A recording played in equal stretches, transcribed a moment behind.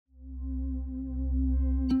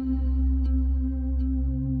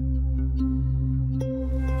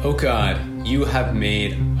O God, you have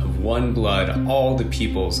made of one blood all the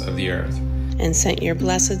peoples of the earth, and sent your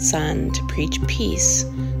blessed Son to preach peace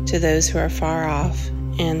to those who are far off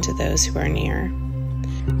and to those who are near.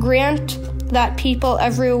 Grant that people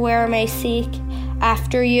everywhere may seek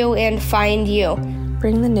after you and find you.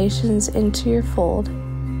 Bring the nations into your fold,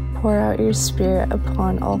 pour out your Spirit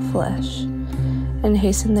upon all flesh, and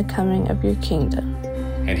hasten the coming of your kingdom.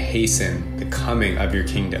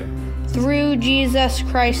 Through Jesus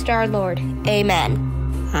Christ our Lord.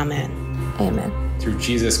 Amen. Amen. Amen. Through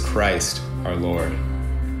Jesus Christ our Lord.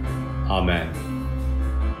 Amen.